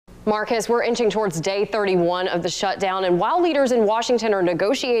Marcus, we're inching towards day 31 of the shutdown, and while leaders in Washington are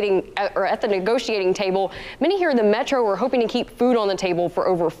negotiating at the negotiating table, many here in the metro are hoping to keep food on the table for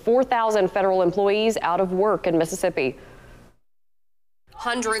over 4,000 federal employees out of work in Mississippi.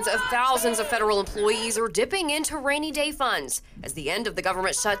 Hundreds of thousands of federal employees are dipping into rainy day funds as the end of the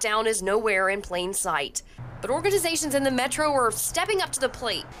government shutdown is nowhere in plain sight. But organizations in the metro are stepping up to the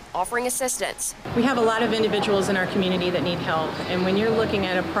plate, offering assistance. We have a lot of individuals in our community that need help, and when you're looking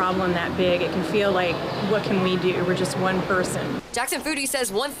at a problem that big, it can feel like, what can we do? We're just one person. Jackson Foodie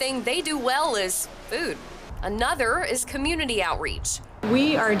says one thing they do well is food. Another is community outreach.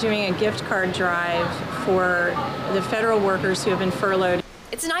 We are doing a gift card drive for the federal workers who have been furloughed.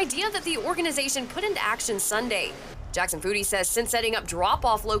 It's an idea that the organization put into action Sunday. Jackson Foodie says since setting up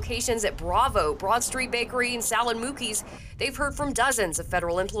drop-off locations at Bravo, Broad Street Bakery, and Salad Mookie's, they've heard from dozens of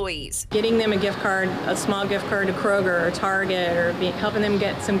federal employees. Getting them a gift card, a small gift card to Kroger or Target, or helping them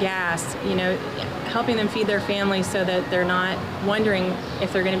get some gas, helping them feed their families so that they're not wondering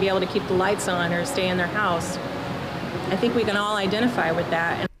if they're going to be able to keep the lights on or stay in their house. I think we can all identify with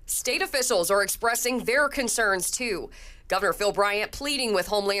that. State officials are expressing their concerns too. Governor Phil Bryant pleading with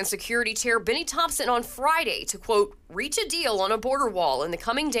Homeland Security Chair Bennie Thompson on Friday to, quote, reach a deal on a border wall in the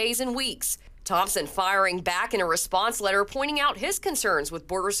coming days and weeks. Thompson firing back in a response letter pointing out his concerns with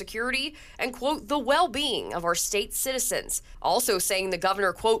border security and, quote, the well-being of our state citizens. Also saying the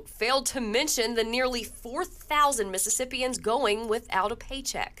governor, quote, failed to mention the nearly 4,000 Mississippians going without a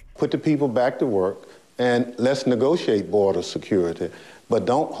paycheck. Put the people back to work and let's negotiate border security, but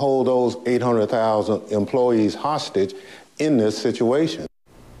don't hold those 800,000 employees hostage in this situation.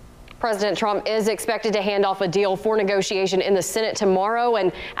 President Trump is expected to hand off a deal for negotiation in the Senate tomorrow.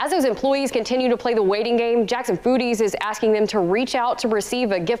 And as those employees continue to play the waiting game, Jackson Foodies is asking them to reach out to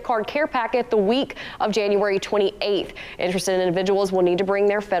receive a gift card care packet the week of January 28th. Interested individuals will need to bring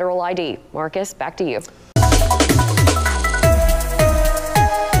their federal ID. Marcus, back to you.